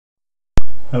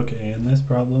Okay, in this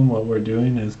problem what we're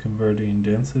doing is converting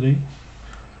density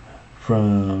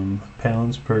from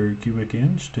pounds per cubic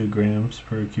inch to grams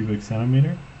per cubic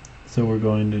centimeter. So we're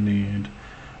going to need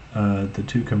the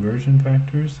two conversion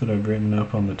factors that I've written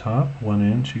up on the top. 1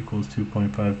 inch equals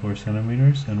 2.54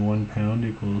 centimeters and 1 pound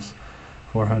equals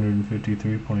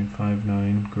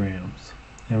 453.59 grams.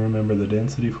 And remember, the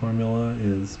density formula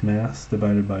is mass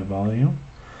divided by volume.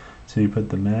 So you put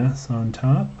the mass on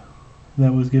top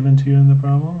that was given to you in the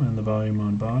problem and the volume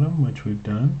on bottom, which we've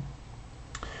done.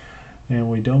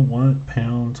 And we don't want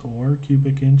pounds or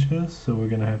cubic inches, so we're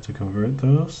going to have to convert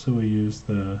those. So we use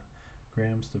the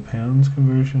grams to pounds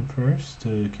conversion first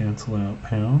to cancel out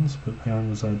pounds. Put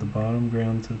pounds at the bottom,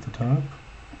 grams at the top.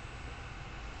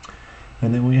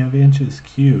 And then we have inches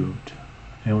cubed,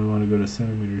 and we want to go to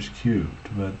centimeters cubed,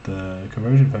 but the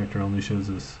conversion factor only shows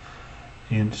us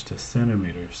inch to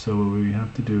centimeters. So what we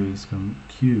have to do is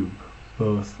cube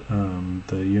both the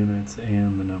units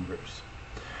and the numbers.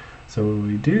 So when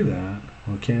we do that,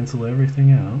 we'll cancel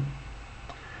everything out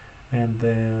and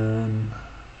then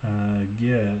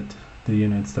get the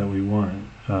units that we want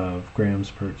of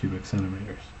grams per cubic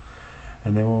centimeters.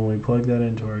 And then when we plug that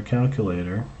into our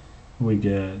calculator, we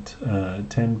get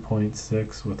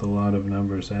 10.6 with a lot of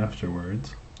numbers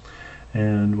afterwards.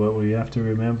 And what we have to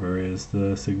remember is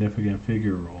the significant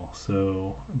figure rule.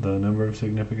 So the number of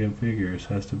significant figures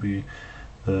has to be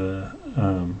the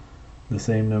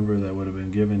same number that would have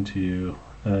been given to you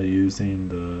using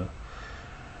the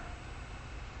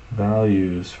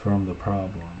values from the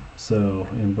problem. So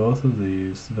in both of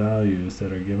these values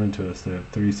that are given to us, they have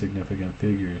 3 significant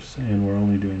figures, and we're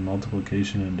only doing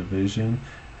multiplication and division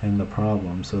in the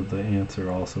problem, so the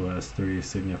answer also has 3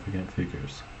 significant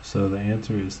figures. So the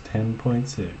answer is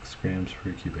 10.6 grams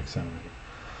per cubic centimeter.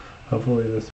 Hopefully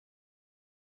this